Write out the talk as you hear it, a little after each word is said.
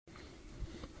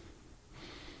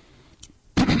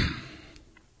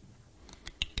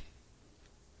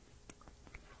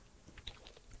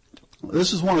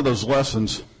This is one of those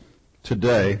lessons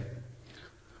today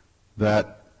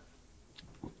that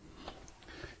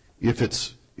if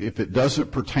it doesn't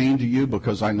pertain to you,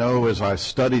 because I know as I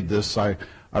studied this, I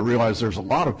realized there's a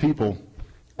lot of people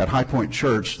at High Point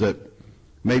Church that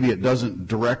maybe it doesn't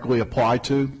directly apply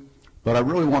to, but I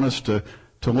really want us to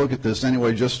look at this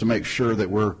anyway just to make sure that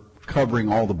we're covering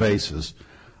all the bases.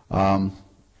 But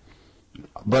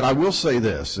I will say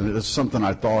this, and it's something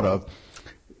I thought of,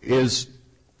 is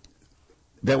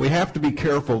that we have to be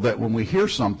careful that when we hear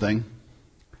something,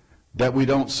 that we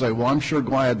don't say, well, I'm sure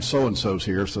glad so-and-so's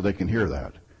here so they can hear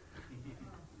that.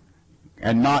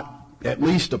 And not at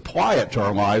least apply it to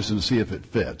our lives and see if it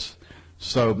fits.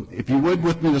 So if you would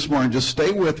with me this morning, just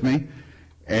stay with me,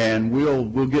 and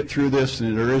we'll get through this,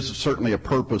 and there is certainly a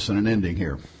purpose and an ending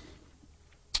here.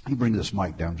 Let me bring this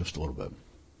mic down just a little bit.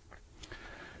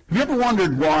 Have you ever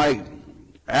wondered why,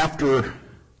 after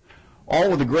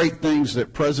all of the great things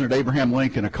that President Abraham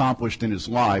Lincoln accomplished in his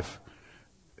life,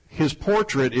 his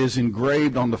portrait is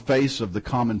engraved on the face of the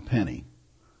common penny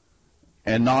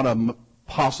and not a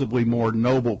possibly more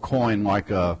noble coin like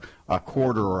a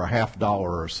quarter or a half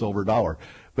dollar or a silver dollar?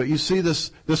 But you see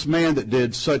this man that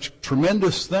did such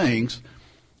tremendous things,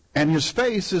 and his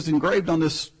face is engraved on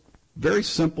this very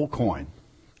simple coin.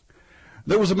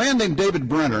 There was a man named David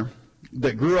Brenner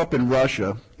that grew up in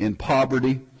Russia in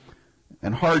poverty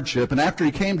and hardship, and after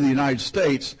he came to the United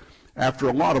States, after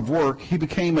a lot of work, he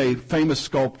became a famous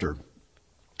sculptor.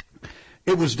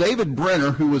 It was David Brenner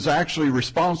who was actually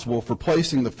responsible for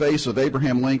placing the face of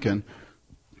Abraham Lincoln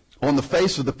on the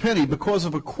face of the penny because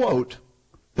of a quote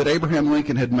that Abraham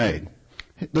Lincoln had made.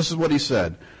 This is what he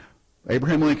said.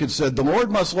 Abraham Lincoln said, "The Lord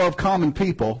must love common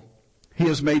people. He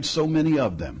has made so many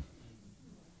of them."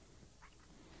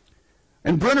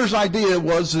 And Brenner's idea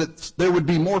was that there would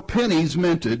be more pennies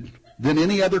minted than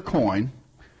any other coin,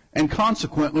 and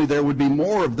consequently there would be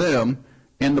more of them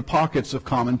in the pockets of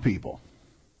common people.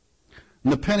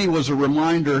 And the penny was a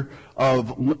reminder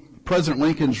of President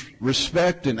Lincoln's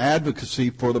respect and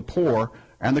advocacy for the poor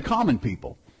and the common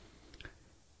people.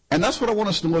 And that's what I want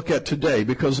us to look at today,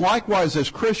 because likewise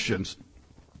as Christians,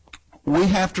 we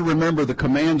have to remember the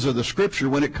commands of the Scripture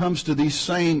when it comes to these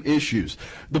same issues.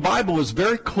 The Bible is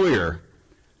very clear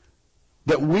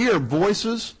that we are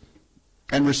voices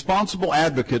and responsible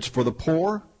advocates for the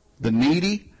poor, the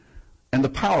needy, and the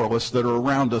powerless that are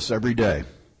around us every day.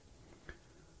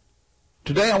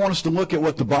 Today I want us to look at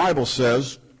what the Bible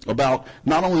says about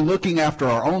not only looking after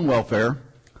our own welfare,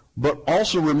 but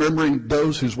also remembering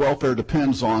those whose welfare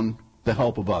depends on the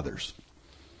help of others.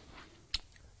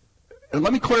 And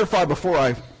let me clarify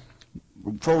before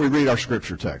we read our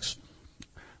scripture text,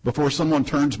 before someone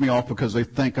turns me off because they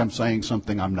think I'm saying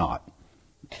something I'm not.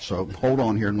 So hold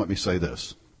on here and let me say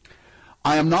this.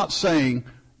 I am not saying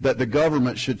that the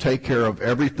government should take care of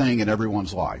everything in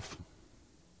everyone's life.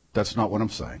 That's not what I'm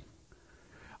saying.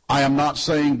 I am not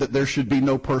saying that there should be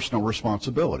no personal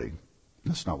responsibility.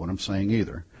 That's not what I'm saying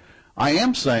either. I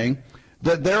am saying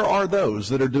that there are those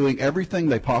that are doing everything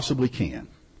they possibly can,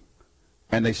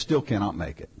 and they still cannot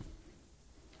make it.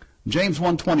 James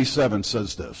 1:27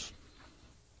 says this.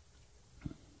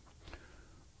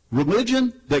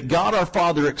 Religion that God our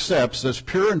Father accepts as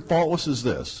pure and faultless as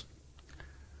this: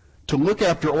 to look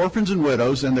after orphans and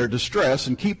widows in their distress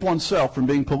and keep oneself from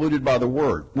being polluted by the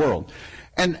world.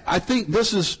 And I think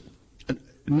this is,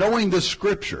 knowing this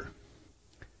scripture,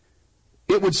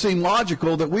 it would seem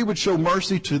logical that we would show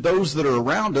mercy to those that are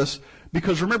around us,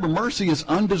 because remember, mercy is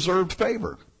undeserved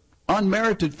favor,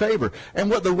 unmerited favor. And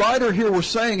what the writer here was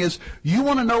saying is, you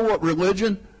want to know what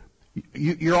religion,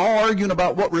 you're all arguing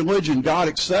about what religion God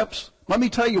accepts. Let me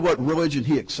tell you what religion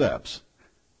He accepts.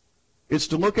 It's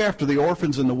to look after the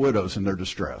orphans and the widows in their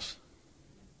distress,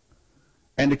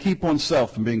 and to keep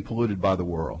oneself from being polluted by the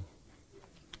world.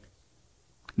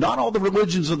 Not all the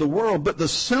religions of the world, but the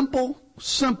simple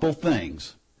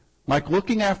things, like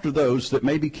looking after those that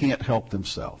maybe can't help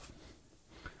themselves.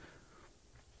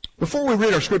 Before we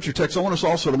read our scripture text, I want us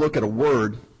also to look at a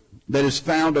word that is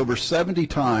found over 70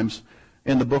 times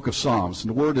in the book of Psalms. And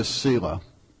the word is Selah,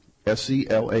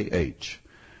 S-E-L-A-H.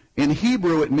 In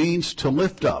Hebrew, it means to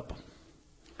lift up.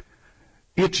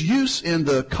 Its use in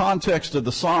the context of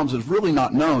the Psalms is really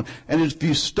not known. And if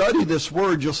you study this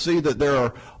word, you'll see that there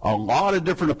are a lot of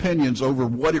different opinions over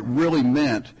what it really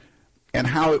meant and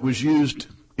how it was used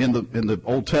in the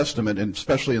Old Testament, and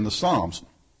especially in the Psalms.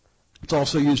 It's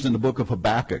also used in the book of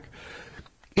Habakkuk.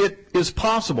 It is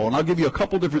possible, and I'll give you a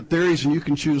couple different theories, and you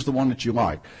can choose the one that you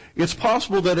like. It's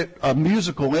possible that a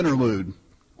musical interlude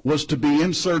was to be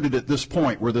inserted at this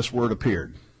point where this word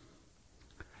appeared.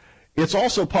 It's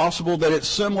also possible that it's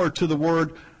similar to the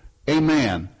word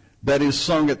amen, that is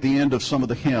sung at the end of some of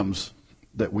the hymns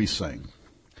that we sing.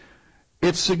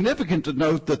 It's significant to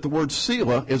note that the word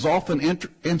Selah is often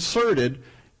inserted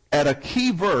at a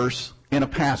key verse in a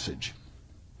passage.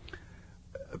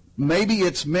 Maybe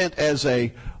it's meant as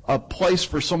a place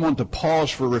for someone to pause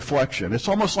for reflection. It's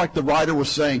almost like the writer was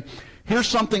saying, here's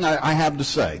something I have to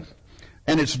say.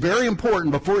 And it's very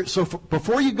important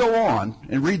before you go on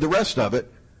and read the rest of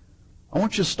it, I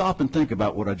want you to stop and think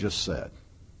about what I just said.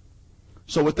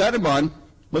 So with that in mind,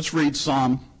 let's read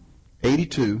Psalm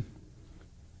 82,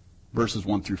 verses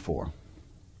 1 through 4.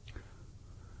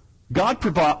 God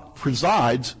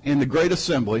presides in the great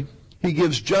assembly. He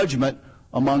gives judgment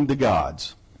among the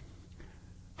gods.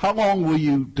 How long will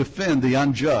you defend the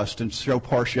unjust and show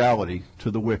partiality to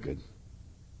the wicked?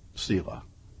 Selah.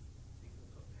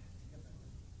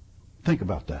 Think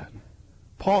about that.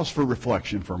 Pause for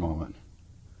reflection for a moment.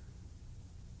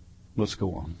 Let's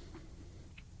go on.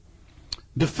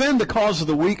 Defend the cause of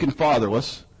the weak and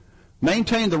fatherless.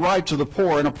 Maintain the rights of the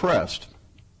poor and oppressed.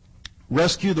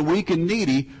 Rescue the weak and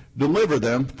needy. Deliver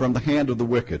them from the hand of the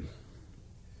wicked.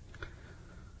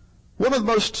 One of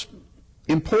the most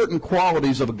important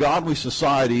qualities of a godly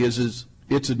society is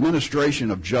its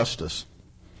administration of justice.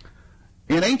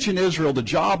 In ancient Israel, the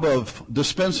job of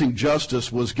dispensing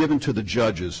justice was given to the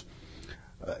judges.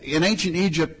 In ancient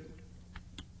Egypt,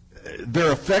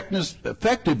 their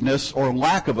effectiveness or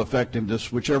lack of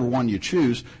effectiveness, whichever one you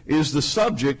choose, is the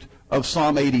subject of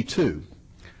Psalm 82.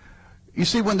 You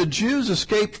see, when the Jews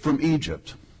escaped from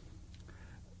Egypt,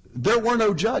 there were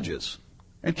no judges.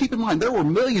 And keep in mind, there were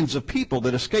millions of people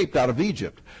that escaped out of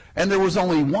Egypt. And there was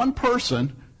only one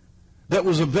person that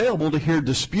was available to hear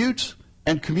disputes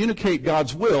and communicate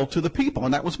God's will to the people,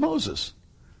 and that was Moses.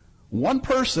 One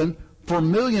person for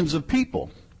millions of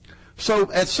people.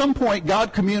 So at some point,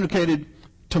 God communicated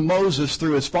to Moses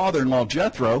through his father-in-law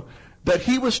Jethro that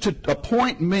he was to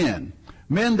appoint men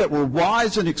that were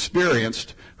wise and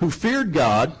experienced, who feared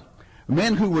God,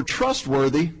 men who were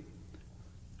trustworthy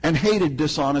and hated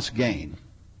dishonest gain.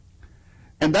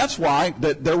 And that's why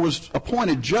that there was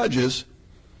appointed judges.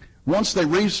 Once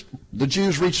the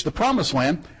Jews reached the Promised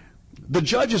Land, the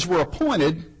judges were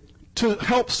appointed to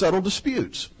help settle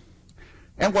disputes.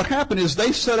 And what happened is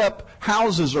they set up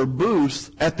houses or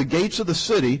booths at the gates of the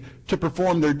city to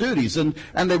perform their duties. And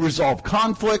they resolved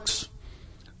conflicts.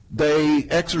 They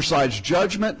exercised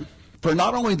judgment for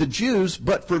not only the Jews,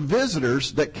 but for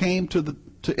visitors that came to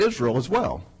Israel as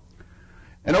well.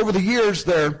 And over the years,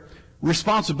 their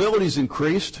responsibilities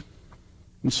increased,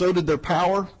 and so did their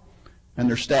power and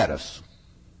their status.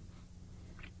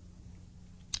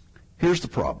 Here's the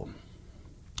problem.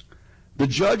 The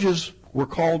judges were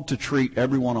called to treat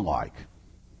everyone alike,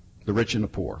 the rich and the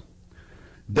poor.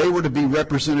 They were to be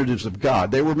representatives of God.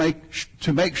 They were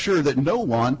to make sure that no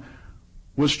one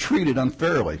was treated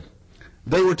unfairly.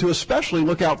 They were to especially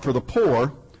look out for the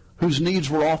poor, whose needs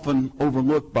were often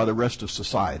overlooked by the rest of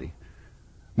society.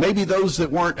 Maybe those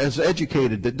that weren't as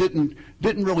educated, that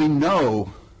didn't really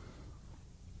know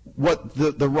what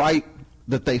the right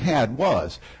that they had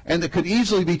was, and that could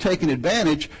easily be taken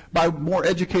advantage by more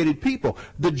educated people.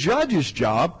 The judge's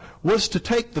job was to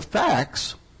take the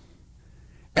facts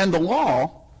and the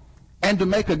law and to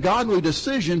make a godly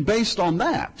decision based on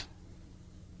that.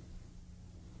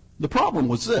 The problem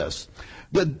was this.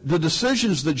 The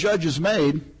decisions the judges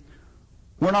made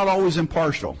were not always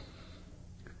impartial.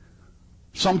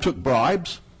 Some took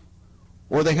bribes,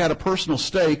 or they had a personal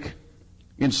stake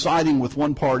in siding with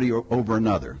one party over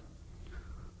another.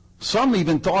 Some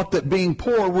even thought that being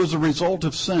poor was a result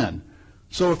of sin.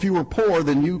 So if you were poor,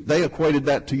 then they equated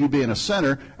that to you being a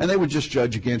sinner, and they would just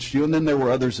judge against you, and then there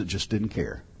were others that just didn't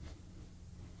care.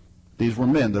 These were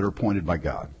men that are appointed by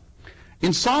God.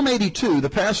 In Psalm 82, the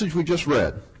passage we just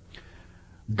read,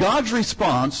 God's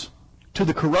response to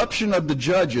the corruption of the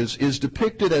judges is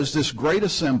depicted as this great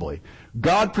assembly.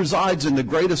 God presides in the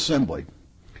great assembly.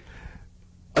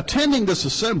 Attending this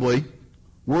assembly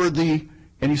were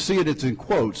and you see it's in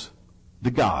quotes,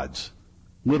 the gods,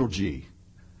 little g.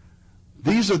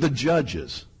 These are the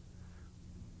judges.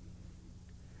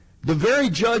 The very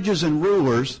judges and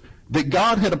rulers that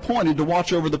God had appointed to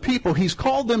watch over the people, he's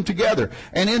called them together.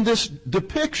 And in this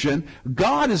depiction,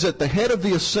 God is at the head of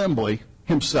the assembly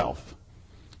himself.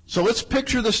 So let's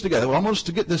picture this together. Almost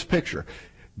to get this picture.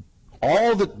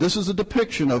 This is a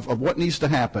depiction of what needs to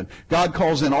happen. God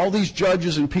calls in all these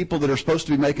judges and people that are supposed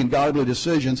to be making godly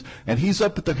decisions, and he's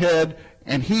up at the head,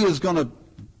 and he is going to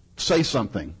say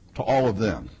something to all of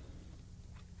them.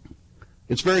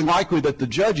 It's very likely that the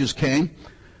judges came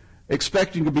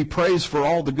expecting to be praised for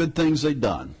all the good things they'd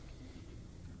done.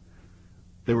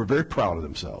 They were very proud of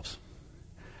themselves.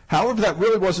 However, that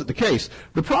really wasn't the case.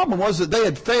 The problem was that they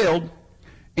had failed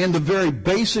in the very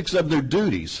basics of their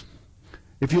duties.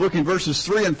 If you look in verses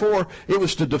 3 and 4, it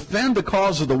was to defend the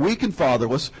cause of the weak and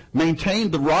fatherless,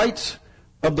 maintain the rights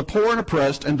of the poor and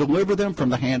oppressed, and deliver them from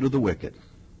the hand of the wicked.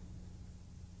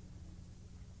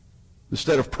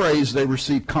 Instead of praise, they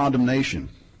received condemnation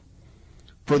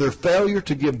for their failure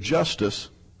to give justice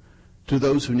to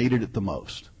those who needed it the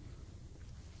most.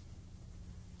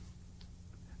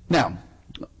 Now,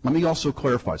 let me also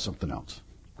clarify something else.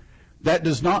 That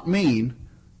does not mean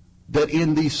that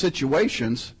in these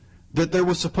situations that there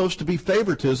was supposed to be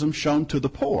favoritism shown to the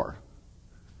poor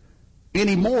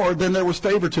any more than there was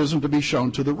favoritism to be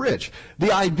shown to the rich.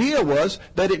 The idea was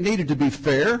that it needed to be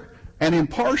fair and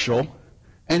impartial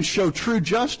and show true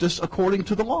justice according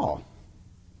to the law.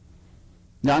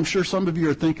 Now, I'm sure some of you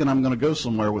are thinking I'm going to go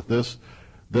somewhere with this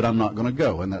that I'm not going to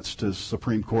go, and that's to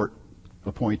Supreme Court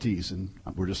appointees, and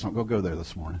we're just not going to go there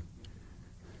this morning.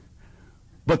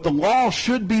 But the law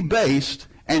should be based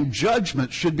and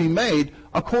judgment should be made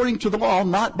according to the law,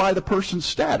 not by the person's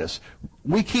status.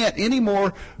 We can't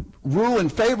anymore rule in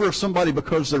favor of somebody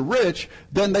because they're rich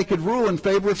than they could rule in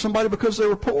favor of somebody because they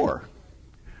were poor.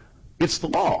 It's the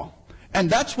law. And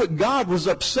that's what God was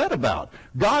upset about.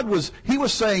 He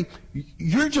was saying,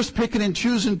 you're just picking and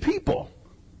choosing people.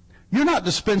 You're not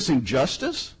dispensing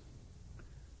justice.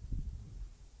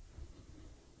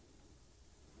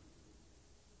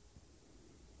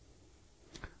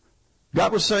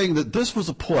 God was saying that this was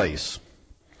a place,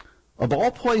 of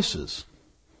all places,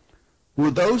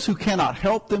 where those who cannot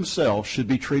help themselves should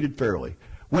be treated fairly.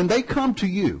 When they come to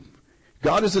you,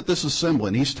 God is at this assembly,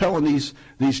 and he's telling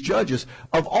these judges,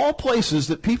 of all places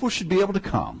that people should be able to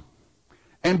come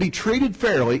and be treated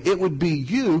fairly, it would be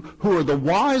you who are the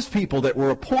wise people that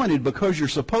were appointed because you're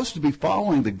supposed to be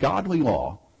following the godly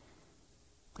law.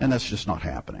 And that's just not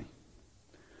happening.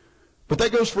 But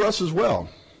that goes for us as well.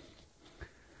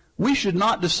 We should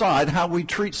not decide how we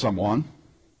treat someone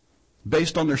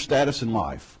based on their status in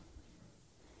life.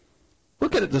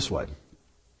 Look at it this way.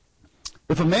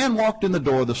 If a man walked in the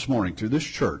door this morning through this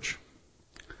church,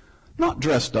 not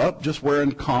dressed up, just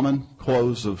wearing common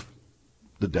clothes of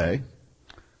the day,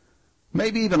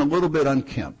 maybe even a little bit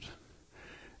unkempt,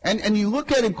 and you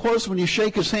look at him close, when you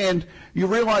shake his hand, you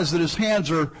realize that his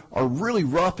hands are really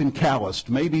rough and calloused.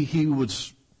 Maybe he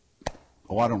was,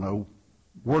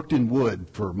 worked in wood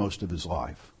for most of his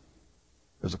life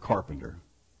as a carpenter.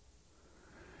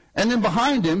 And then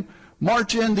behind him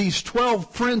march in these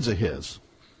 12 friends of his.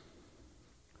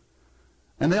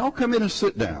 And they all come in and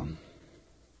sit down.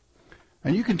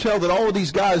 And you can tell that all of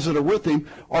these guys that are with him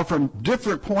are from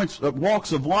different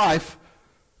walks of life,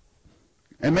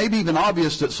 and maybe even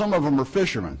obvious that some of them are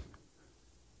fishermen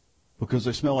because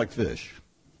they smell like fish.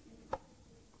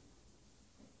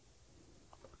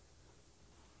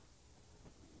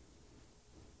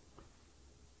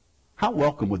 How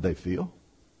welcome would they feel?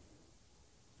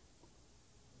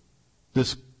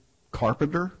 This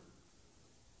carpenter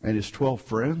and his 12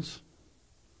 friends?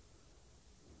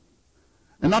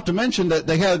 And not to mention that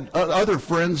they had other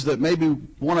friends that maybe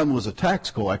one of them was a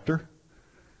tax collector.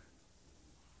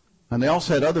 And they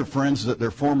also had other friends that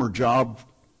their former job,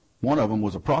 one of them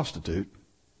was a prostitute.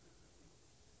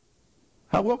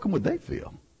 How welcome would they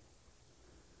feel?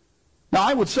 Now,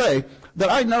 I would say that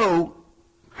I know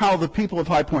how the people of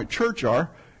High Point Church are,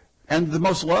 and the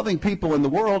most loving people in the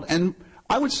world, and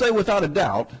I would say without a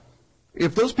doubt,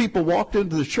 if those people walked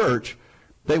into the church,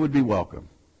 they would be welcome.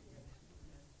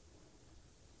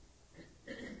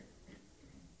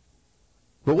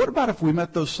 But what about if we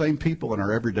met those same people in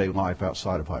our everyday life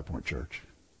outside of High Point Church?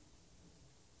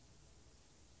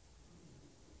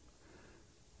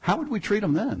 How would we treat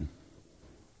them then?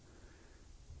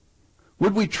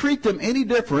 Would we treat them any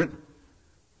different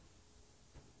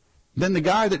than the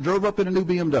guy that drove up in a new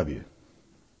BMW,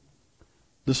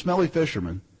 the smelly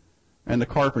fisherman, and the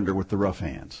carpenter with the rough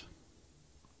hands?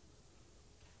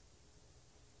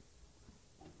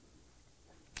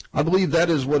 I believe that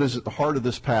is what is at the heart of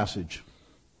this passage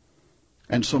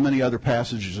and so many other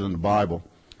passages in the Bible.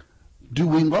 Do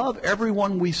we love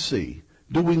everyone we see?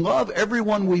 Do we love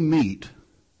everyone we meet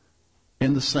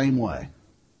in the same way?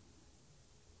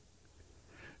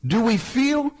 Do we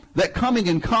feel that coming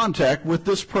in contact with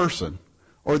this person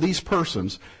or these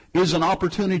persons is an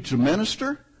opportunity to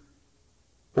minister,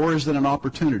 or is it an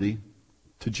opportunity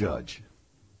to judge?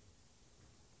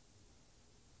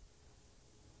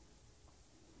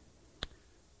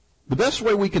 The best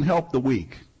way we can help the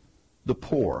weak, the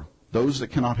poor, those that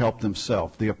cannot help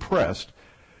themselves, the oppressed,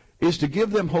 is to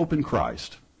give them hope in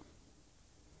Christ.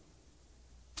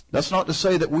 That's not to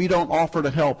say that we don't offer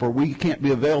to help or we can't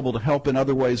be available to help in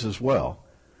other ways as well.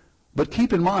 But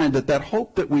keep in mind that that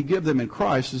hope that we give them in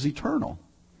Christ is eternal.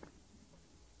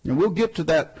 And we'll get to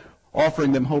that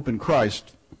offering them hope in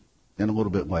Christ in a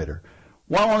little bit later.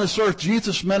 While on this earth,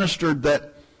 Jesus ministered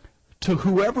that to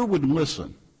whoever would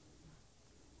listen.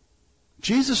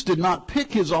 Jesus did not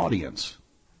pick his audience.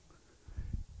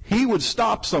 He would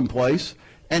stop someplace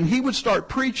and he would start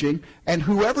preaching, and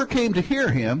whoever came to hear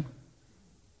him,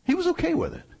 he was okay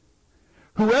with it.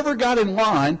 Whoever got in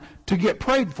line to get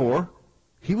prayed for,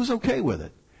 he was okay with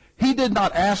it. He did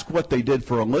not ask what they did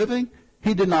for a living.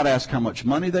 He did not ask how much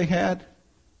money they had.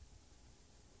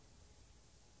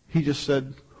 He just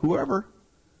said, whoever.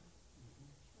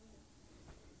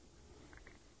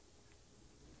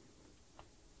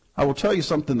 I will tell you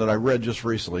something that I read just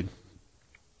recently,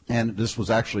 and this was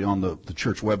actually on the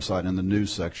church website in the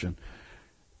news section.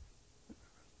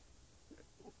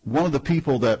 One of the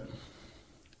people that,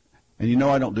 and you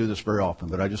know I don't do this very often,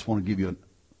 but I just want to give you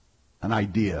an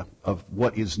idea of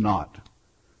what is not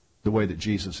the way that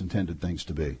Jesus intended things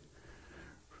to be.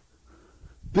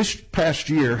 This past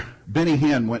year, Benny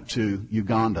Hinn went to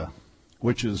Uganda,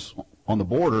 which is on the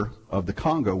border of the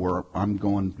Congo where I'm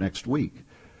going next week.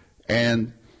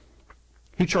 And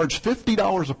he charged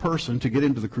 $50 a person to get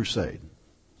into the crusade.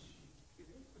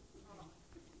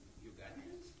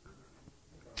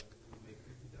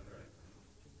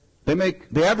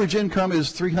 The average income is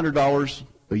 $300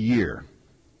 a year.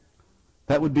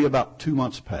 That would be about 2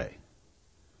 months' pay.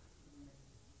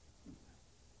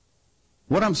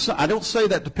 I don't say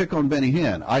that to pick on Benny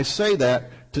Hinn. I say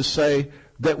that to say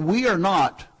that we are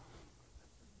not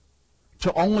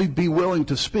to only be willing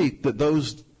to speak that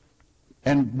those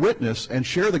and witness and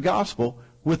share the gospel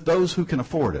with those who can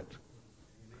afford it.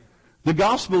 The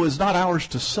gospel is not ours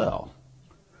to sell.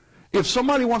 If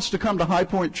somebody wants to come to High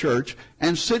Point Church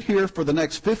and sit here for the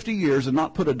next 50 years and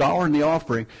not put $1 in the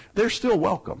offering, they're still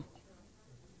welcome.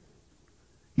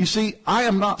 You see, I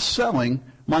am not selling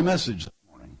my message this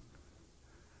morning.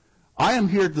 I am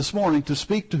here this morning to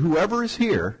speak to whoever is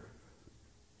here,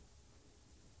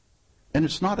 and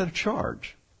it's not at a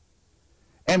charge.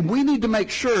 And we need to make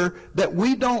sure that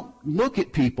we don't look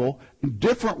at people in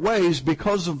different ways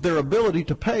because of their ability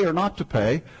to pay or not to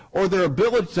pay, or their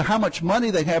ability to how much money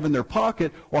they have in their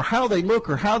pocket, or how they look,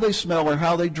 or how they smell, or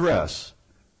how they dress.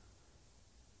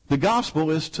 The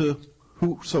gospel is to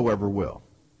whosoever will.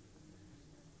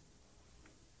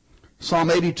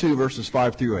 Psalm 82, verses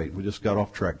 5 through 8. We just got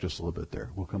off track just a little bit there.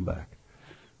 We'll come back.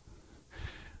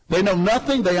 They know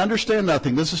nothing, they understand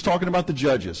nothing. This is talking about the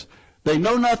judges. They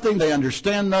know nothing, they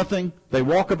understand nothing. They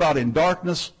walk about in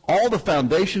darkness. All the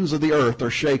foundations of the earth are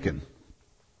shaken.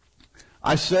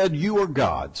 I said, you are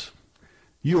gods.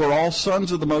 You are all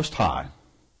sons of the Most High.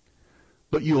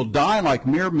 But you will die like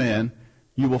mere men.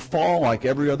 You will fall like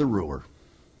every other ruler.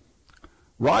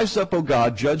 Rise up, O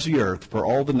God, judge the earth, for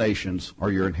all the nations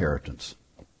are your inheritance.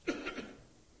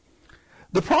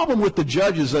 The problem with the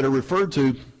judges that are referred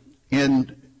to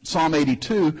in Psalm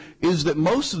 82 is that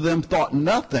most of them thought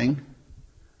nothing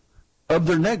of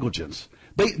their negligence.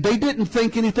 They didn't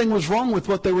think anything was wrong with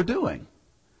what they were doing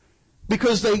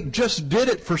because they just did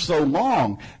it for so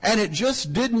long, and it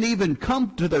just didn't even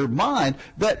come to their mind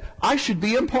that I should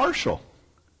be impartial.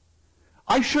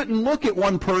 I shouldn't look at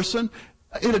one person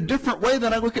in a different way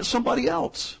than I look at somebody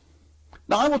else.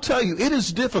 Now, I will tell you, it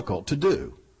is difficult to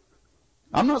do.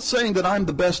 I'm not saying that I'm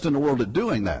the best in the world at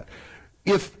doing that.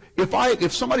 If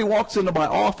somebody walks into my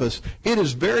office, it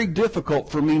is very difficult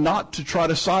for me not to try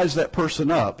to size that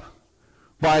person up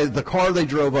by the car they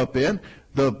drove up in,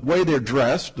 the way they're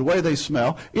dressed, the way they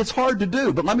smell. It's hard to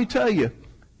do, but let me tell you,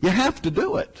 you have to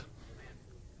do it.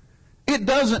 It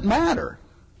doesn't matter.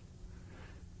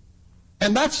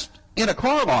 And that's in a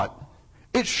car lot.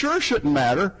 It sure shouldn't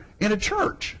matter in a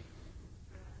church.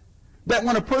 That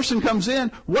when a person comes in,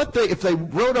 if they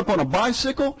rode up on a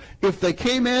bicycle, if they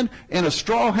came in a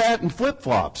straw hat and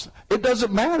flip-flops, it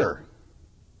doesn't matter.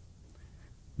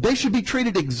 They should be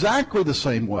treated exactly the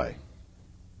same way.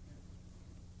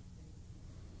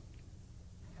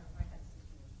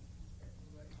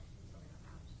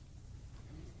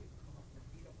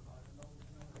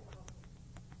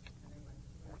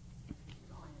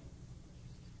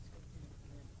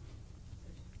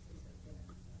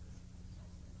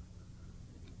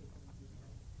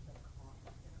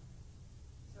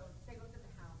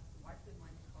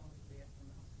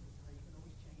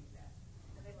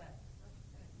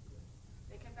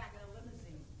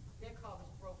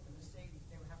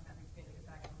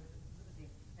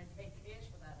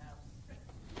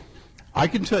 I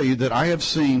can tell you that I have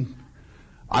seen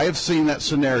that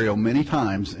scenario many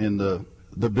times in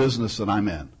the the business that I'm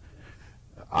in.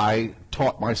 I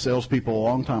taught my salespeople a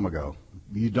long time ago,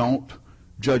 you don't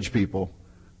judge people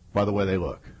by the way they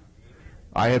look.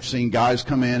 I have seen guys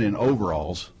come in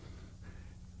overalls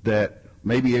that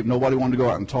maybe nobody wanted to go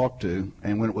out and talk to,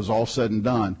 and when it was all said and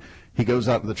done, he goes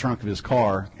out to the trunk of his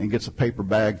car and gets a paper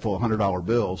bag full of $100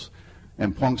 bills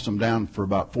and plunks them down for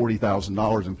about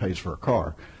 $40,000 and pays for a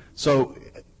car. So,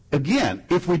 again,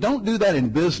 if we don't do that in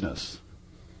business,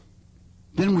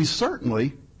 then we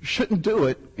certainly shouldn't do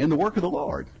it in the work of the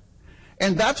Lord.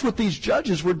 And that's what these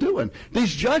judges were doing.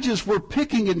 These judges were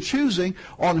picking and choosing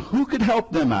on who could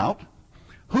help them out,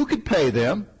 who could pay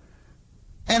them,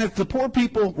 and if the poor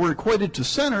people were equated to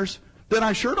sinners, then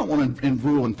I sure don't want to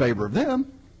rule in favor of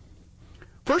them.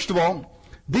 First of all,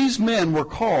 these men were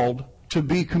called to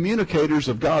be communicators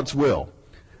of God's will,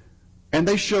 and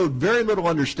they showed very little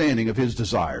understanding of his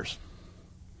desires.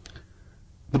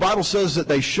 The Bible says that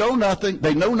they show nothing,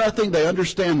 they know nothing, they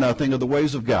understand nothing of the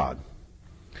ways of God.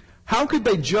 How could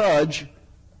they judge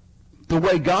the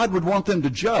way God would want them to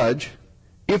judge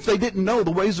if they didn't know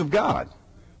the ways of God?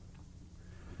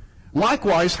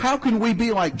 Likewise, how can we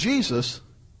be like Jesus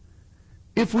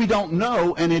if we don't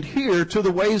know and adhere to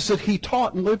the ways that he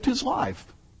taught and lived his life?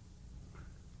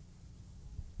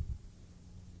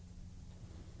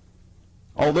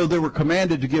 Although they were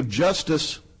commanded to give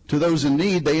justice to those in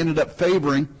need, they ended up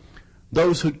favoring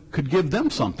those who could give them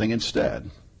something instead.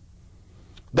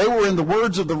 They were, in the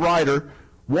words of the writer,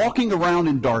 walking around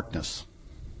in darkness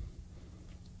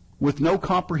with no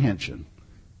comprehension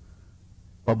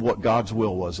of what God's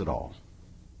will was at all.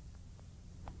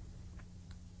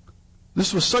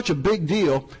 This was such a big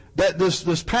deal that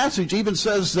this passage even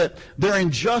says that their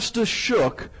injustice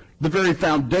shook the very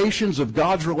foundations of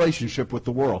God's relationship with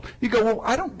the world. You go, well,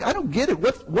 I don't get it.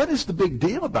 What is the big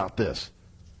deal about this?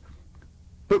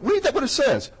 But read that what it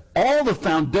says. All the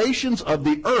foundations of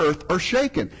the earth are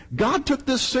shaken. God took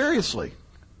this seriously.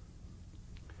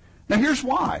 Now here's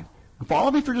why.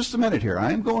 Follow me for just a minute here.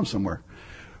 I am going somewhere.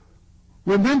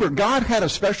 Remember, God had a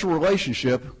special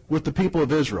relationship with the people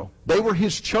of Israel. They were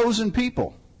his chosen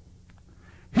people.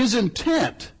 His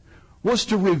intent was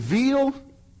to reveal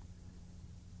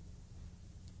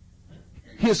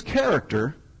his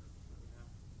character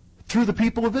through the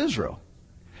people of Israel.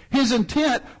 His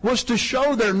intent was to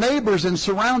show their neighbors and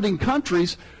surrounding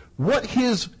countries what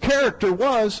his character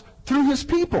was through his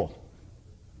people.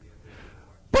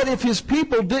 But if his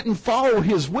people didn't follow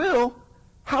his will,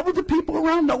 how would the people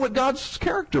around know what God's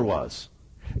character was?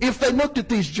 If they looked at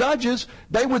these judges,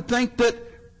 they would think that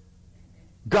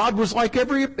God was like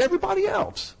everybody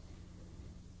else.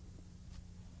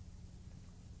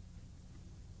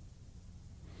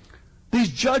 These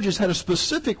judges had a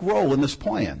specific role in this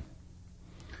plan.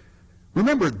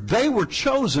 Remember, they were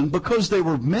chosen because they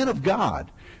were men of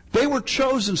God. They were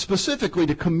chosen specifically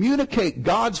to communicate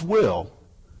God's will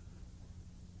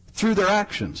through their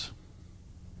actions.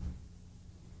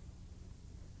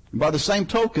 And by the same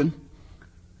token,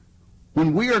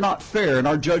 when we are not fair in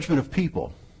our judgment of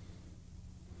people,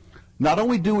 not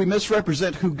only do we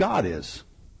misrepresent who God is,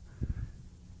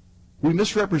 we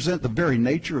misrepresent the very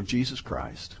nature of Jesus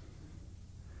Christ.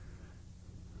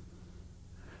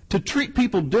 To treat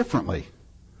people differently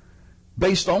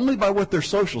based only by what their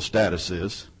social status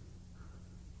is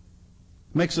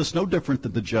makes us no different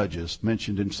than the judges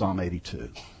mentioned in Psalm 82.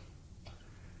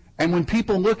 And when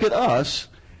people look at us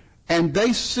and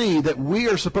they see that we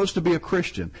are supposed to be a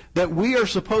Christian, that we are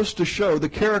supposed to show the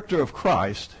character of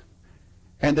Christ,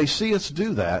 and they see us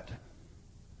do that,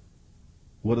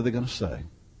 what are they going to say?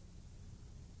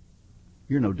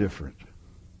 You're no different.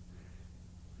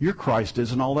 Your Christ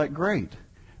isn't all that great.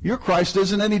 Your Christ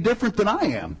isn't any different than I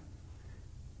am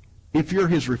if you're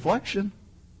his reflection.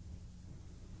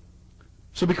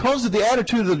 So because of the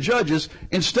attitude of the judges,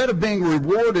 instead of being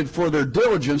rewarded for their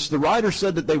diligence, the writer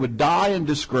said that they would die in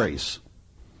disgrace.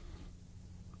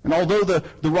 And although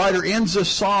the writer ends this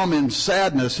psalm in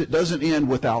sadness, it doesn't end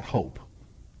without hope.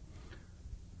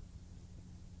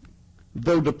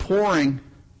 Though deploring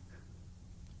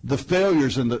the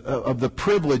failures of the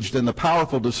privileged and the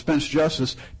powerful to dispense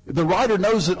justice, the writer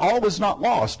knows that all is not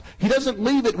lost. He doesn't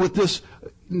leave it with this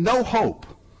no hope.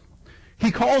 He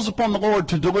calls upon the Lord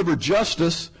to deliver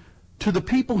justice to the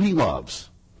people he loves,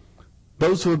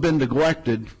 those who have been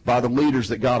neglected by the leaders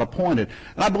that God appointed.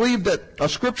 And I believe that a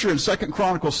scripture in 2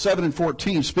 Chronicles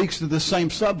 7:14 speaks to this same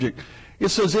subject. It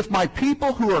says, if my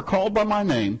people who are called by my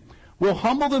name will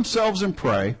humble themselves and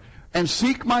pray, and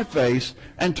seek my face,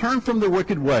 and turn from their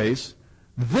wicked ways,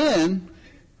 then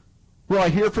will I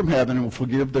hear from heaven and will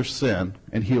forgive their sin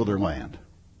and heal their land.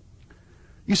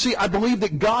 You see, I believe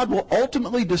that God will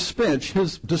ultimately dispense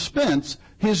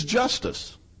his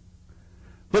justice.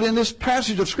 But in this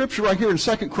passage of Scripture right here in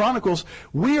 2 Chronicles,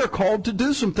 we are called to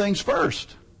do some things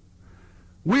first.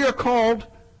 We are called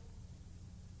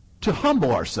to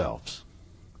humble ourselves.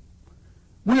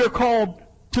 We are called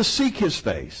to seek his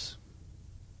face.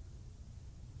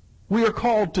 We are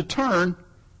called to turn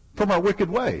from our wicked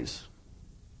ways.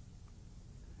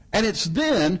 And it's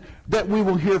then that we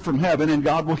will hear from heaven and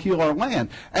God will heal our land.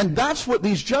 And that's what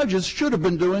these judges should have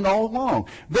been doing all along.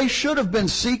 They should have been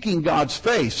seeking God's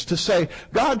face to say,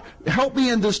 God, help me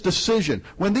in this decision.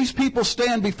 When these people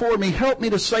stand before me, help me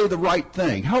to say the right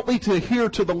thing. Help me to adhere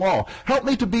to the law. Help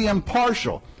me to be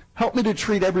impartial. Help me to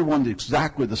treat everyone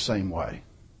exactly the same way.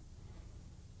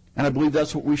 And I believe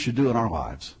that's what we should do in our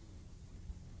lives.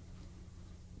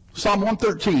 Psalm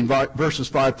 113, verses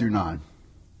 5 through 9.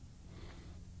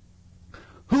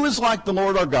 Who is like the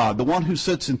Lord our God, the one who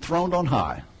sits enthroned on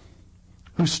high,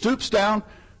 who stoops down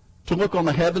to look on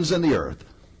the heavens and the earth?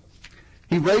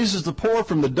 He raises the poor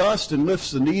from the dust and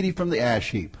lifts the needy from the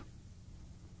ash heap.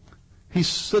 He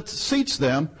seats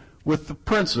them with the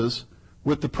princes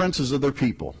of their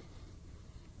people.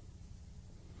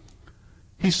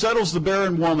 He settles the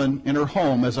barren woman in her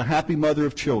home as a happy mother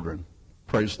of children.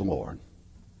 Praise the Lord.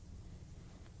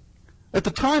 At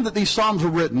the time that these Psalms were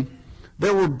written,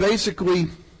 there were basically,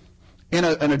 in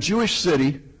a Jewish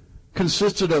city,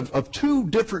 consisted of two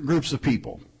different groups of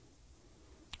people.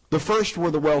 The first were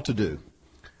the well-to-do.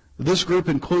 This group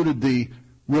included the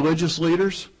religious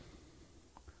leaders,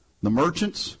 the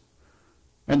merchants,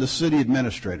 and the city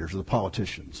administrators, the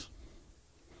politicians.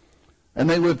 And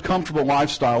they lived comfortable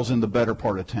lifestyles in the better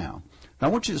part of town. Now,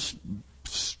 I want you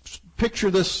to picture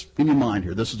this in your mind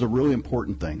here. This is a really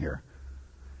important thing here.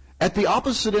 At the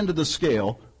opposite end of the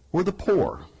scale were the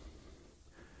poor.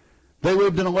 They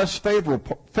lived in a less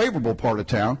favorable part of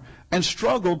town and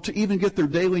struggled to even get their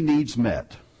daily needs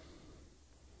met.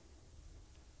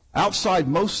 Outside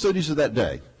most cities of that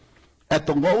day, at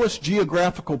the lowest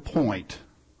geographical point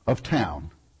of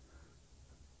town,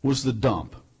 was the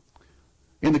dump.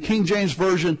 In the King James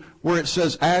Version, where it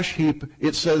says ash heap,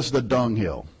 it says the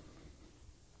dunghill,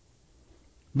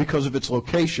 because of its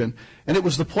location, and it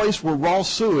was the place where raw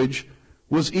sewage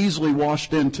was easily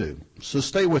washed into. So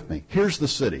stay with me. Here's the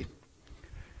city.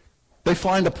 They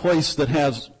find a place that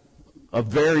has a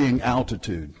varying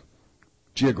altitude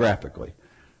geographically.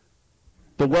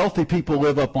 The wealthy people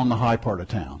live up on the high part of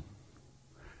town.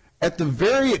 At the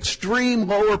very extreme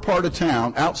lower part of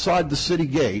town, outside the city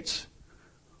gates,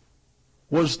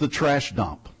 was the trash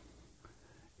dump.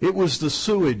 It was the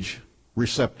sewage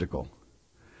receptacle.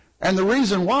 And the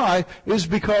reason why is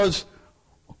because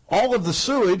all of the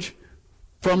sewage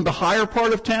from the higher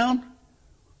part of town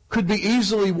could be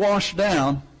easily washed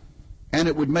down, and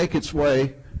it would make its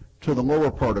way to the lower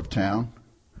part of town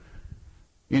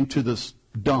into this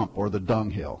dump or the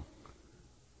dunghill.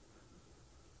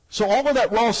 So all of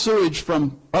that raw sewage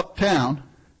from uptown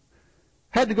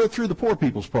had to go through the poor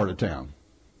people's part of town.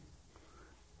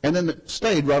 And then it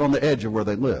stayed right on the edge of where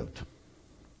they lived.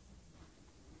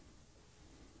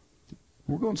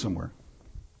 We're going somewhere.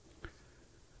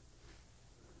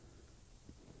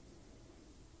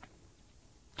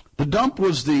 The dump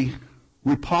was the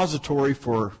repository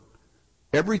for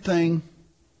everything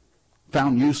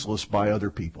found useless by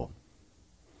other people.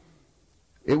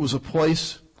 It was a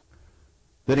place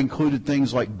that included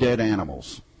things like dead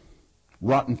animals,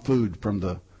 rotten food from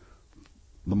the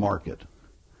market,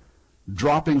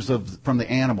 droppings from the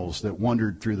animals that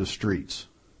wandered through the streets,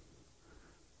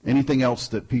 anything else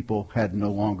that people had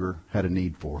no longer had a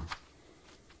need for.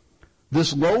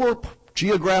 This lower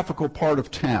geographical part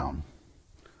of town,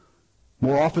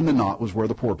 more often than not, was where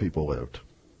the poor people lived.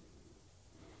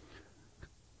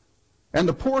 And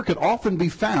the poor could often be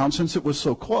found, since it was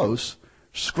so close,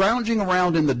 scrounging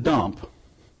around in the dump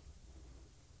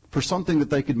for something that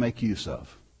they could make use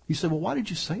of. You say, well, why did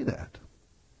you say that?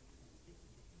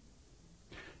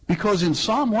 Because in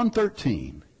Psalm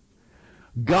 113,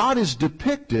 God is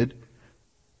depicted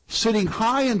sitting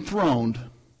high enthroned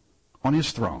on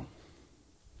his throne.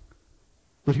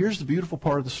 But here's the beautiful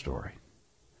part of the story.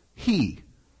 He,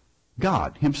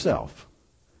 God himself,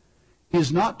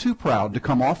 is not too proud to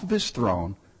come off of his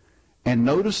throne and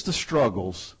notice the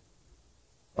struggles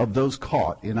of those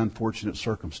caught in unfortunate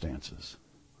circumstances.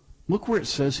 Look where it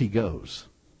says he goes.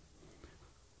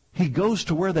 He goes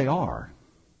to where they are.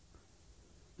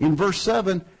 In verse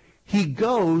 7, he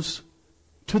goes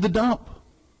to the dump.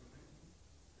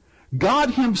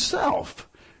 God himself,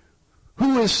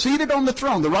 who is seated on the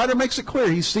throne, the writer makes it clear,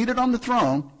 he's seated on the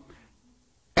throne,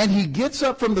 And he gets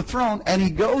up from the throne and he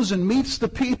goes and meets the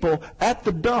people at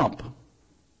the dump.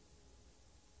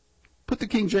 Put the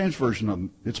King James Version on.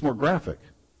 It's more graphic.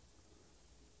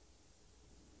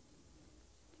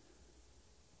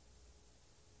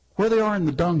 Where they are in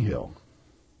the dunghill.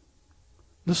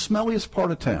 The smelliest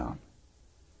part of town.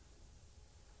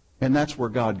 And that's where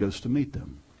God goes to meet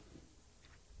them.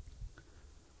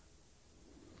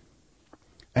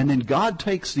 And then God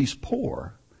takes these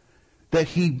poor that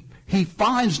he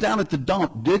finds down at the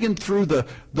dump, digging through the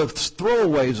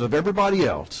throwaways of everybody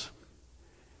else.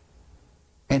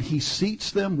 And he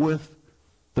seats them with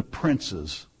the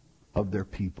princes of their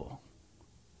people.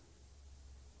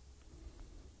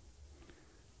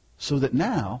 So that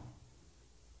now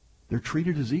they're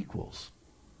treated as equals.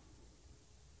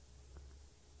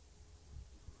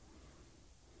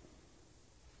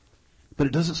 But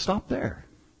it doesn't stop there.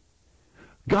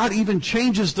 God even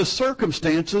changes the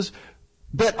circumstances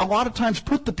that a lot of times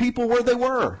put the people where they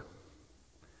were.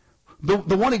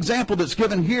 The one example that's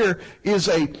given here is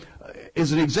an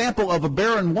example of a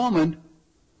barren woman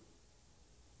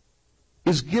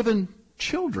is given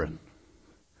children.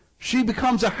 She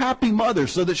becomes a happy mother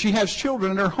so that she has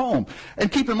children in her home.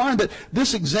 And keep in mind that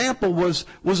this example was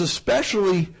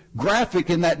especially graphic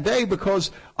in that day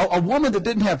because a woman that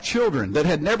didn't have children, that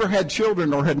had never had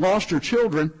children or had lost her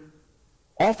children,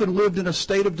 often lived in a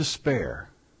state of despair.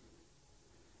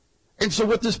 And so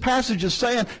what this passage is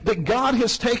saying, that God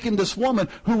has taken this woman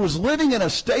who was living in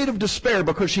a state of despair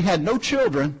because she had no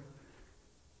children,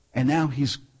 and now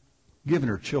he's given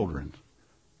her children.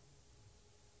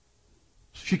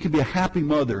 She can be a happy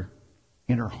mother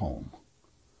in her home.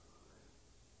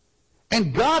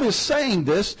 And God is saying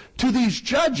this to these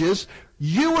judges,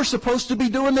 you were supposed to be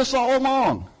doing this all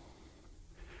along.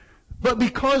 But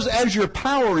because as your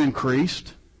power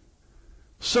increased,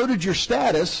 so did your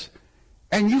status,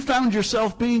 and you found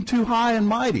yourself being too high and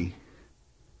mighty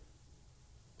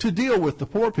to deal with the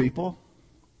poor people.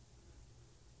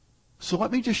 So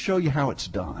let me just show you how it's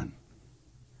done.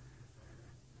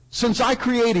 Since I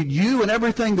created you and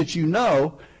everything that you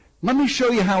know, let me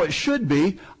show you how it should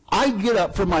be. I get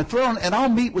up from my throne and I'll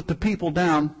meet with the people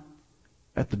down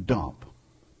at the dump.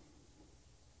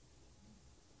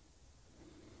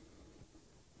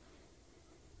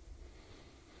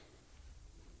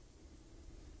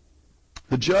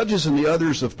 The judges and the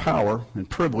others of power and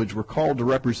privilege were called to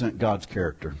represent God's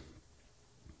character.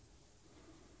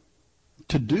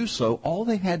 To do so, all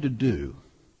they had to do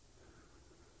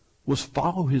was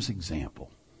follow his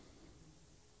example.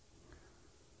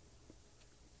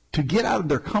 To get out of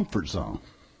their comfort zone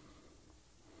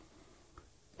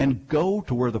and go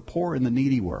to where the poor and the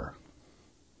needy were.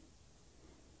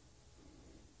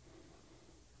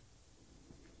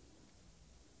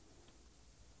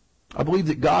 I believe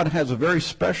that God has a very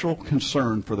special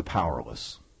concern for the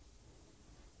powerless.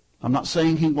 I'm not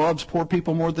saying he loves poor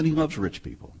people more than he loves rich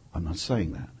people. I'm not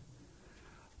saying that.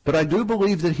 But I do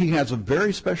believe that he has a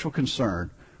very special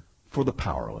concern for the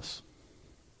powerless.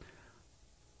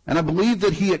 And I believe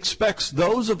that he expects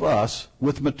those of us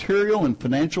with material and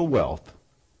financial wealth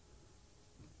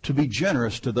to be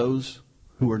generous to those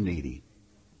who are needy.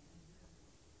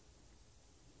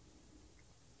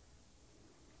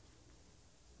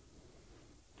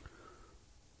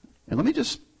 And let me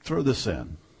just throw this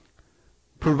in.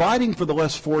 Providing for the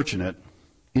less fortunate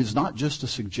is not just a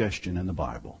suggestion in the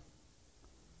Bible.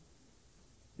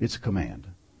 It's a command.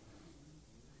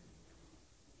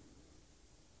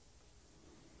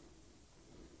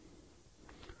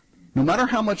 No matter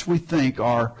how much we think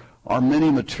our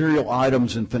many material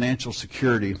items and financial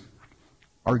security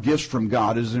are gifts from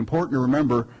God, it is important to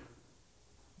remember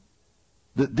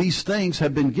that these things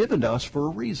have been given to us for a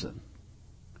reason.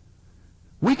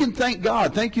 We can thank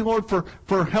God. Thank you, Lord,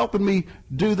 for helping me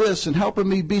do this and helping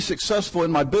me be successful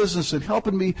in my business and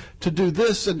helping me to do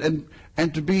this and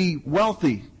to be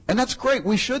wealthy. And that's great.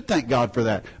 We should thank God for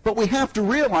that. But we have to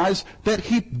realize that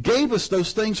he gave us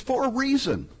those things for a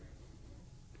reason.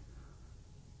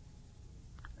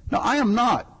 Now, I am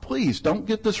not, please don't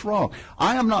get this wrong.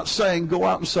 I am not saying go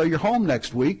out and sell your home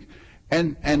next week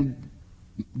and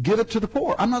give it to the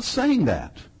poor. I'm not saying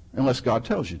that unless God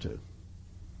tells you to.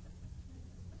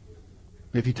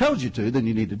 If he tells you to, then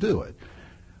you need to do it.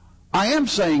 I am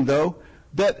saying, though,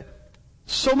 that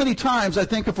so many times, I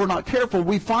think if we're not careful,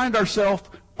 we find ourselves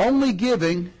only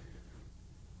giving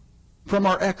from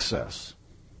our excess.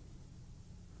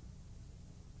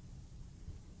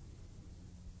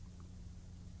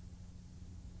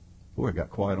 Boy, I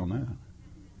got quiet on that.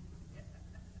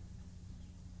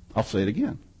 I'll say it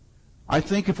again. I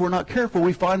think if we're not careful,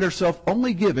 we find ourselves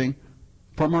only giving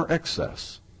from our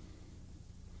excess.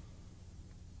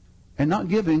 and not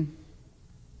giving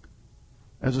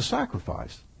as a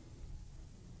sacrifice.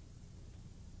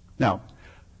 Now,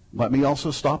 let me also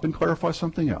stop and clarify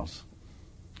something else.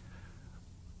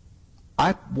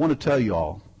 I want to tell you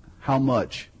all how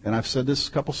much, and I've said this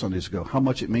a couple Sundays ago, how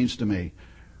much it means to me,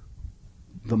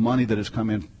 the money that has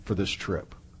come in for this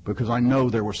trip. Because I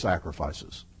know there were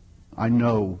sacrifices. I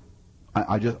know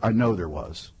there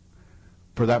was.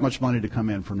 For that much money to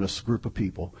come in from this group of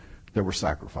people, there were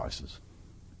sacrifices.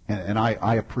 And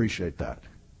I appreciate that.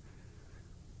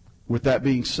 With that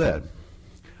being said,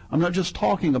 I'm not just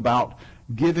talking about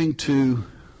giving to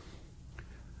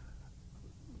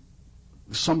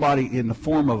somebody in the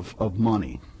form of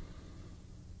money.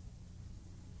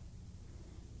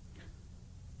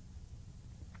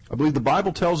 I believe the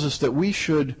Bible tells us that we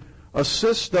should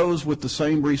assist those with the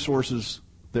same resources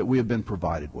that we have been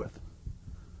provided with.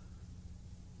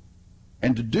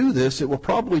 And to do this, it will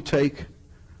probably take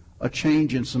a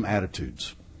change in some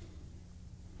attitudes.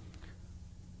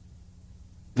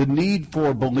 The need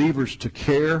for believers to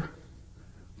care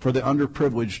for the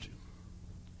underprivileged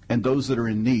and those that are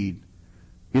in need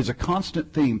is a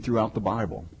constant theme throughout the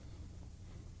Bible.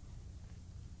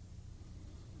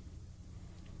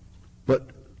 But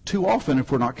too often,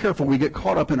 if we're not careful, we get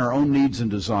caught up in our own needs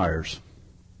and desires.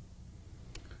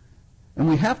 And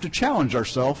we have to challenge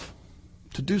ourselves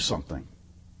to do something.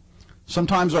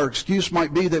 Sometimes our excuse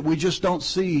might be that we just don't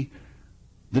see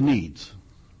the needs.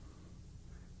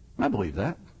 I believe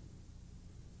that,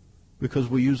 because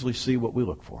we usually see what we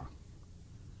look for.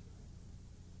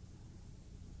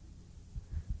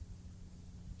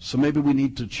 So maybe we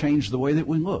need to change the way that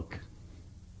we look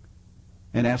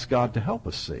and ask God to help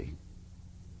us see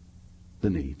the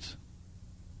needs.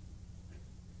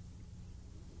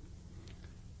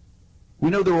 We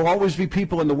know there will always be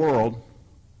people in the world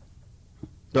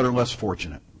that are less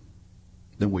fortunate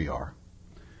than we are.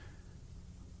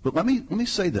 But let me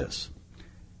say this.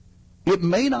 It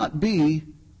may not be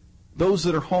those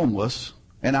that are homeless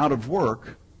and out of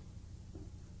work.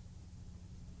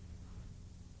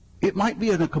 It might be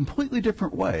in a completely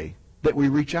different way that we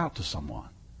reach out to someone.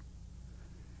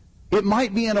 It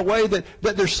might be in a way that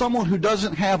there's someone who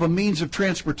doesn't have a means of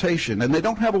transportation and they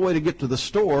don't have a way to get to the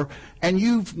store, and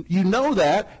you know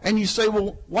that, and you say,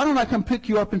 well, why don't I come pick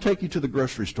you up and take you to the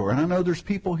grocery store? And I know there's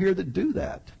people here that do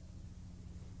that.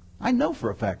 I know for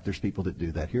a fact there's people that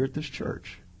do that here at this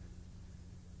church.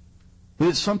 But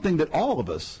it's something that all of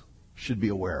us should be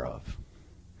aware of.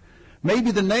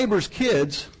 Maybe the neighbor's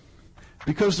kids,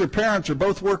 because their parents are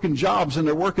both working jobs and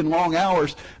they're working long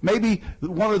hours, maybe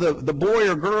one of the boy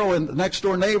or girl in the next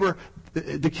door neighbor,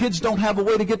 the kids don't have a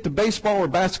way to get to baseball or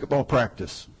basketball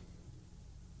practice.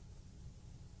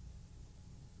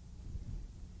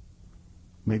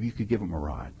 Maybe you could give them a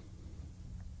ride.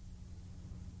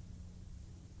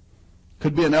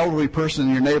 Could be an elderly person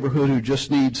in your neighborhood who just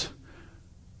needs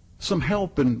some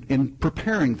help in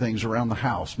preparing things around the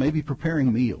house, maybe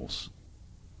preparing meals.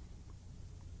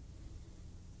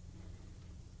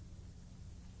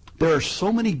 There are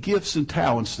so many gifts and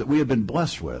talents that we have been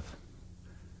blessed with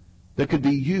that could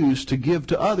be used to give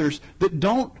to others that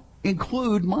don't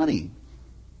include money.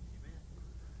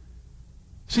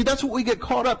 See, that's what we get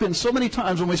caught up in so many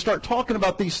times when we start talking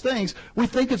about these things. We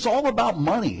think it's all about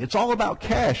money. It's all about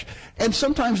cash. And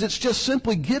sometimes it's just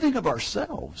simply giving of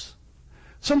ourselves.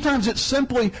 Sometimes it's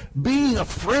simply being a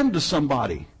friend to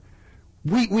somebody.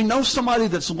 We know somebody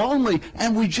that's lonely,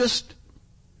 and we just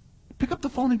pick up the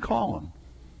phone and call them.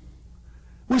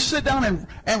 We sit down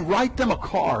and write them a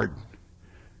card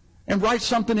and write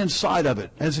something inside of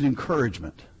it as an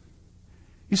encouragement.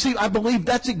 You see, I believe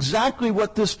that's exactly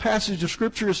what this passage of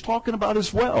Scripture is talking about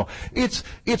as well. It's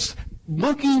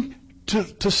looking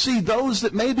to see those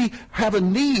that maybe have a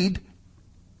need,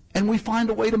 and we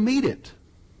find a way to meet it.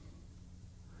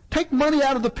 Take money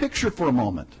out of the picture for a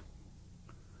moment.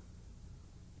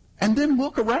 And then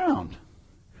look around.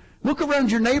 Look around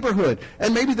your neighborhood,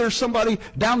 and maybe there's somebody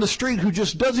down the street who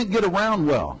just doesn't get around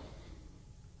well.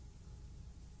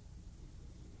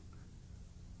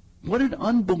 What an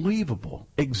unbelievable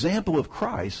example of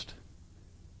Christ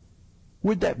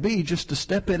would that be, just to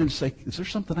step in and say, is there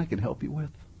something I can help you with?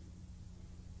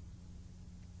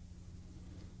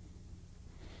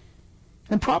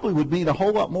 And probably would mean a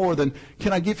whole lot more than,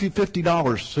 can I give you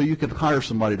 $50 so you can hire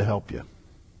somebody to help you?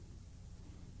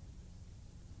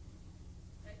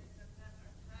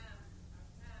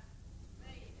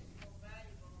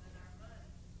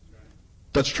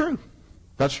 That's true.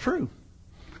 That's true.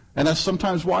 And that's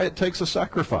sometimes why it takes a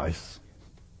sacrifice.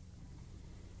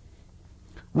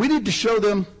 We need to show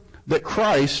them that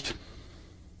Christ,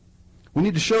 we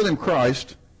need to show them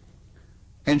Christ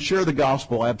and share the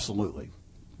gospel, absolutely,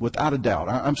 without a doubt.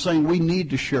 I'm saying we need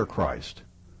to share Christ.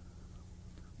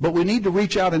 But we need to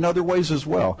reach out in other ways as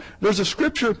well. There's a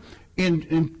scripture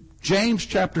in James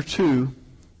chapter 2,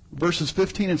 verses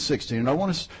 15 and 16, and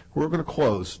we're going to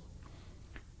close.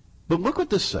 But look what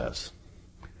this says.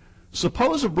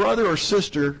 Suppose a brother or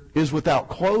sister is without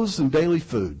clothes and daily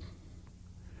food.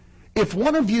 If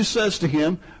one of you says to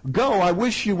him, "Go, I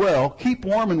wish you well, keep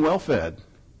warm and well fed,"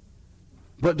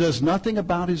 but does nothing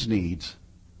about his needs,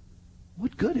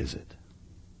 what good is it?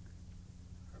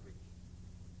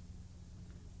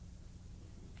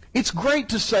 It's great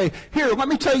to say, "Here, let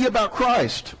me tell you about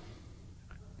Christ,"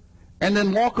 and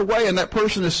then walk away and that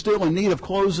person is still in need of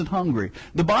clothes and hungry.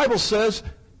 The Bible says,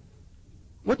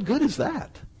 what good is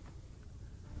that?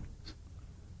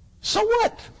 So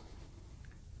what?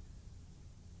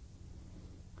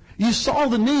 You saw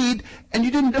the need and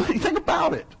you didn't do anything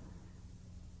about it.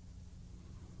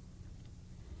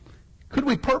 Could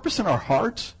we purpose in our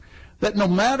hearts that no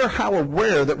matter how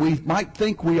aware that we might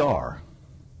think we are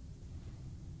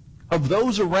of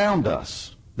those around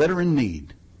us that are in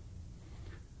need,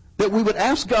 that we would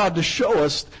ask God to show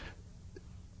us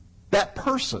that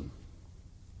person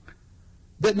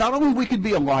that not only we could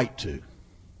be a light to,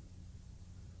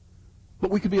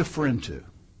 but we could be a friend to,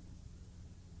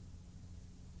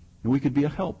 and we could be a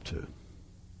help to.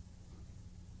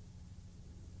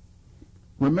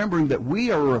 Remembering that we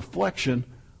are a reflection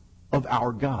of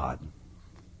our God.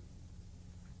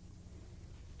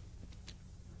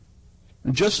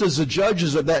 And just as the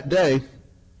judges of that day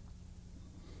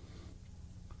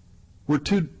were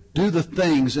to do the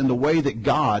things in the way that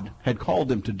God had called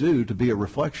them to do, to be a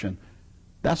reflection,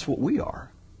 that's what we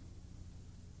are.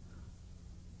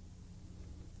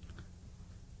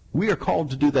 We are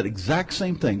called to do that exact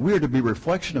same thing. We are to be a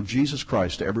reflection of Jesus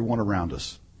Christ to everyone around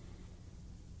us.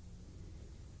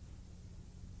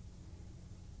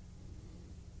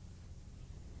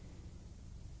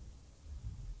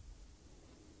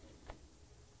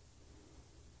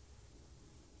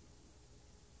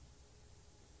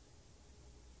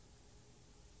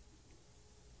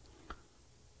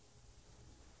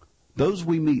 Those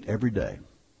we meet every day.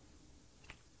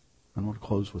 I want to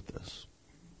close with this.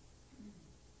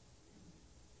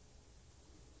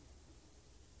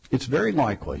 It's very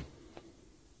likely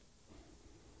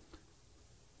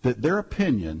that their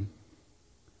opinion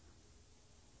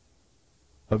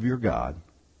of your God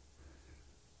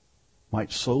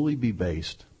might solely be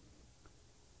based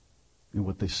in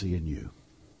what they see in you.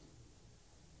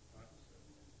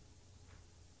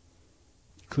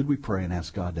 Could we pray and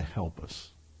ask God to help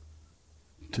us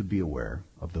to be aware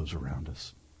of those around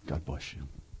us? God bless you.